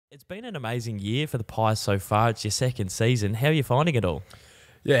It's been an amazing year for the Pies so far. It's your second season. How are you finding it all?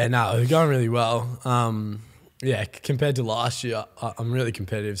 Yeah, no, we're going really well. Compared to last year, I'm really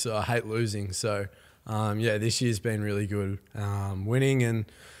competitive, so I hate losing. So, this year's been really good, winning, and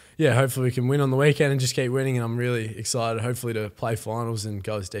hopefully we can win on the weekend and just keep winning. And I'm really excited, hopefully, to play finals and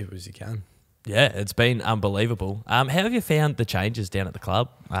go as deep as you can. Yeah, it's been unbelievable. How have you found the changes down at the club?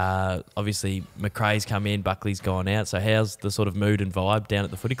 Obviously, McRae's come in, Buckley's gone out. So how's the sort of mood and vibe down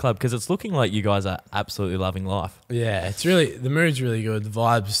at the footy club? Because it's looking like you guys are absolutely loving life. Yeah, the mood's really good. The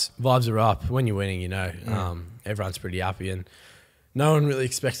vibes are up. When you're winning, everyone's pretty happy, and no one really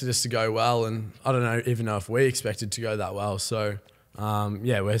expected us to go well, and I don't even know if we expected to go that well. So,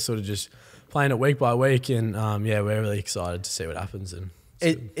 we're sort of just playing it week by week, and we're really excited to see what happens. And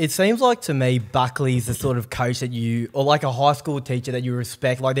It seems like to me Buckley's the sort of coach that you, or like a high school teacher that you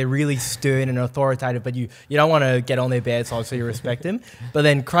respect. Like they're really stern and authoritative, but you don't want to get on their bad side, so you respect him. But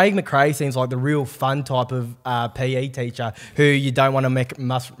then Craig McRae seems like the real fun type of PE teacher who you don't want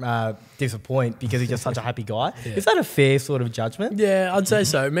to disappoint because he's just such a happy guy. Yeah. Is that a fair sort of judgment? Yeah, I'd say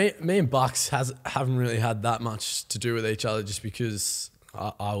so. Me and Bucks haven't really had that much to do with each other, just because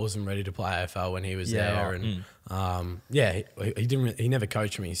I wasn't ready to play AFL when he was there, and he didn't. He never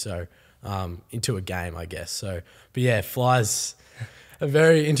coached me, so into a game, I guess. So, but Fly's a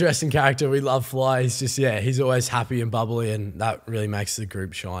very interesting character. We love Fly. He's just he's always happy and bubbly, and that really makes the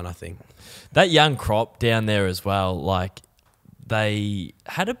group shine, I think. That young crop down there as well, like they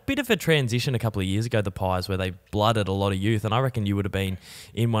had a bit of a transition a couple of years ago, the Pies, where they blooded a lot of youth, and I reckon you would have been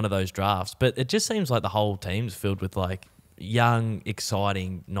in one of those drafts. But it just seems like the whole team's filled with like young,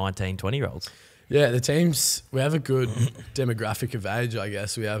 exciting 19, 20-year-olds. Yeah, we have a good demographic of age, I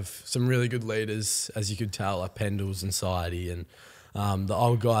guess. We have some really good leaders, as you could tell, like Pendles and Sidey, and the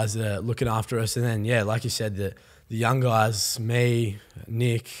old guys that are looking after us. And then, like you said, the young guys, me,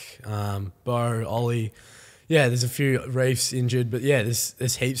 Nick, Bo, Ollie. Yeah, there's a few Reefs injured, but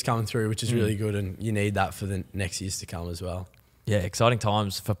there's heaps coming through, which is really good, and you need that for the next years to come as well. Yeah, exciting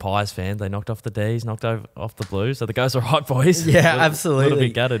times for Pies fans. They knocked off the Ds, knocked off the Blues. So the goes all right, boys. Yeah, absolutely. A little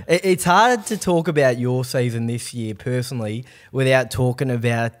bit gutted. It's hard to talk about your season this year personally without talking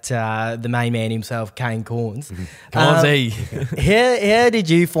about the main man himself, Kane Corns. Cornsy. How did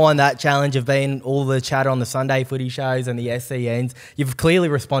you find that challenge of being all the chatter on the Sunday footy shows and the SCNs? You've clearly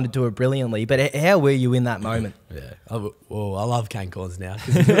responded to it brilliantly, but how were you in that moment? Yeah, I love Kane Corns now.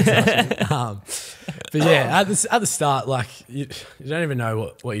 But at the start, like you don't even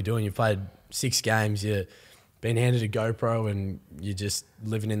know what you're doing. You played 6 games, you've been handed a GoPro, and you're just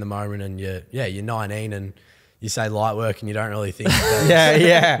living in the moment. And you're 19, and you say light work, and you don't really think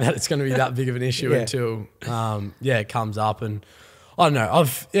that it's going to be that big of an issue until it comes up. And I don't know.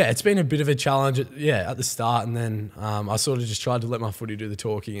 It's been a bit of a challenge at the start, and then I sort of just tried to let my footy do the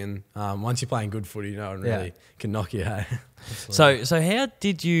talking. And once you're playing good footy, no one really can knock you. Hey? So how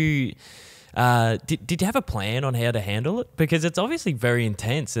did you? Did you have a plan on how to handle it? Because it's obviously very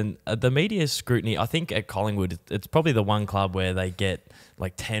intense, and the media scrutiny, I think at Collingwood, it's probably the one club where they get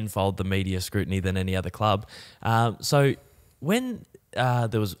like tenfold the media scrutiny than any other club. So when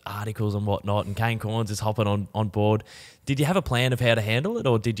there was articles and whatnot, and Kane Corns is hopping on board, did you have a plan of how to handle it,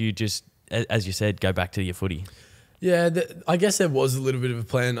 or did you just, as you said, go back to your footy? Yeah, I guess there was a little bit of a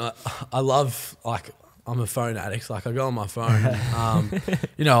plan. I love, like, I'm a phone addict. Like, I go on my phone. I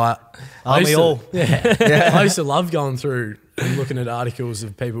used to love going through and looking at articles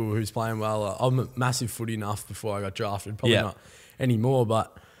of people who's playing well. I'm a massive footy nuff before I got drafted. Probably not anymore,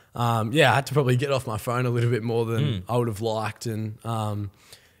 but I had to probably get off my phone a little bit more than I would have liked. And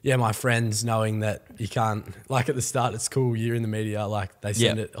my friends knowing that you can't, like at the start, it's cool, you're in the media. Like they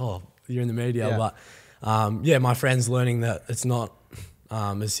send it, you're in the media. Yeah. But my friends learning that it's not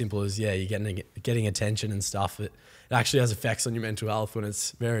as simple as you're getting attention and stuff. It actually has effects on your mental health when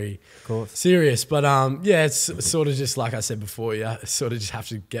it's very serious. But it's sort of just like I said before. You sort of just have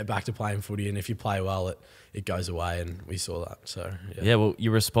to get back to playing footy, and if you play well, it goes away, and we saw that. So well, you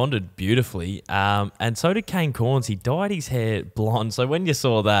responded beautifully, and so did Kane Corns. He dyed his hair blonde. So when you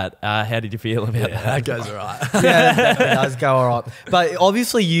saw that, how did you feel about that? That goes all right. That does go all right. But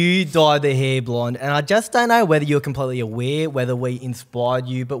obviously you dyed the hair blonde, and I just don't know whether you're completely aware, whether we inspired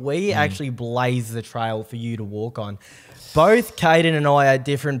you, but we actually blazed the trail for you to walk on. Both Caden and I, at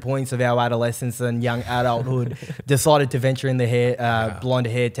different points of our adolescence and young adulthood, decided to venture in the blonde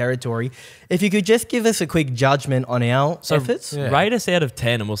hair territory. If you could just give us a quick judgment on our efforts. Rate us out of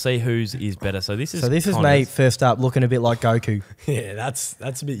 10 and we'll see whose is better. So this is me first up, looking a bit like Goku. Yeah, that's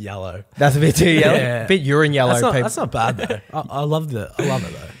a bit yellow. That's a bit too yellow? A bit urine yellow. That's not bad though. I love it though.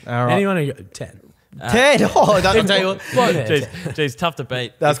 All right. Anyone who 10. 10. Oh, that'll tell you what. Jeez, tough to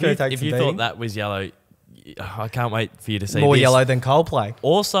beat. That's going to take If some you beating. thought that was yellow, I can't wait for you to see More this. yellow than Coldplay.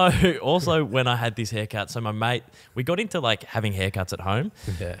 Also, when I had this haircut, so my mate, we got into like having haircuts at home,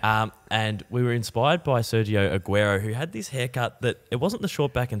 and we were inspired by Sergio Aguero, who had this haircut that it wasn't the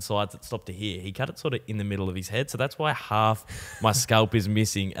short back and sides that stopped to here. He cut it sort of in the middle of his head, so that's why half my scalp is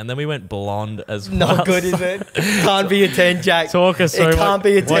missing. And then we went blonde as well. Not good, is it? Can't be a 10, Jack. Talk us through. It can't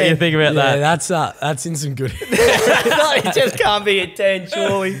be a 10. What do you think about that? That's in some good. It just can't be a 10,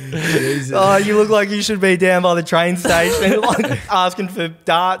 surely. Oh, you look like you should be down by the train station like asking for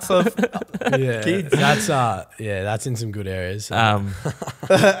darts of kids. That's in some good areas.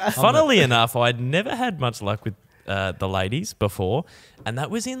 Funnily enough, I'd never had much luck with the ladies before, and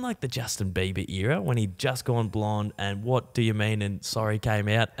that was in like the Justin Bieber era when he'd just gone blonde and What Do You Mean and Sorry came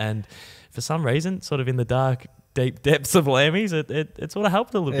out, and for some reason, sort of in the dark, deep depths of Lammy's, it sort of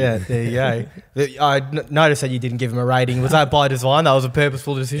helped a little Yeah, bit. there you go. I noticed that you didn't give him a rating. Was that by design? That was a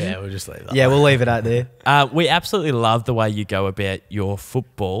purposeful decision? Yeah, we'll just leave that. Yeah, we'll leave it out there. We absolutely love the way you go about your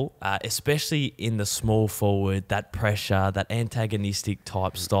football, especially in the small forward, that pressure, that antagonistic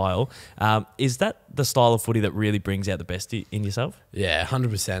type style. Is that the style of footy that really brings out the best in yourself? Yeah,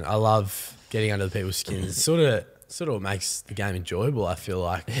 100%. I love getting under the people's skins. It sort of what makes the game enjoyable, I feel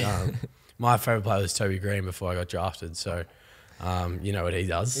like. My favourite player was Toby Green before I got drafted, so you know what he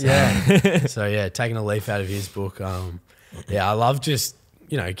does. Yeah. So yeah, taking a leaf out of his book. I love just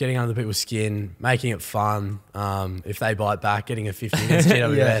getting under people's skin, making it fun. If they bite back, getting a 50 minutes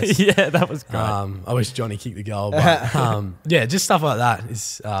GWS. Yeah, that was great. I wish Johnny kicked the goal, but just stuff like that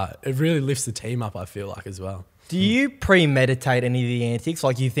is it really lifts the team up, I feel like, as well. Do you premeditate any of the antics?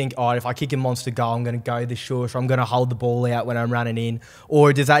 Like you think, oh, if I kick a monster goal, I'm going to go the shush, or I'm going to hold the ball out when I'm running in?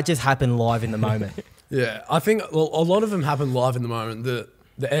 Or does that just happen live in the moment? Yeah, I think a lot of them happen live in the moment. The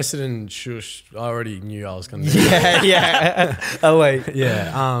Essendon shush, I already knew I was going to do. Yeah. Oh, wait.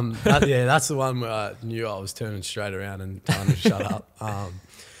 Yeah, that's the one where I knew I was turning straight around and trying to shut up. But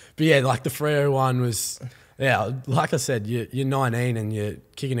yeah, like the Freo one was... Yeah, like I said, you're 19 and you're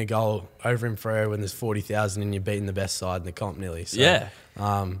kicking a goal over in Freo when there's 40,000 and you're beating the best side in the comp nearly. So, yeah.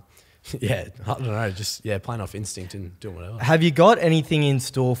 I don't know, just playing off instinct and doing whatever. Have you got anything in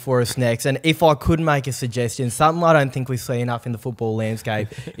store for us next? And if I could make a suggestion, something I don't think we see enough in the football landscape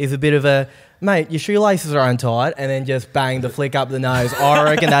is a bit of a, mate, your shoelaces are untied, and then just bang, the flick up the nose. I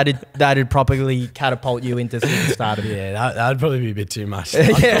reckon that'd properly catapult you into superstardom. Yeah, that'd probably be a bit too much. I'd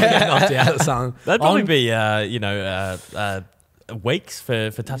probably get knocked out or something. That'd probably be, weeks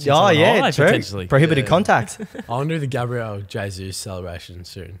for touching someone high, true. potentially. Prohibited contact. I want to do the Gabriel Jesus celebration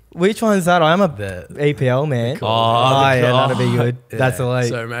soon. Which one's that? I'm a EPL man. Yeah, that'd be good. Yeah, That's elite.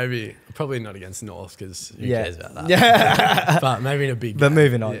 So maybe, probably not against North because who cares about that? Yeah. But maybe in a big But game.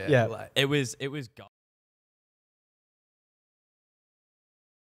 moving on. Yeah. It was gold.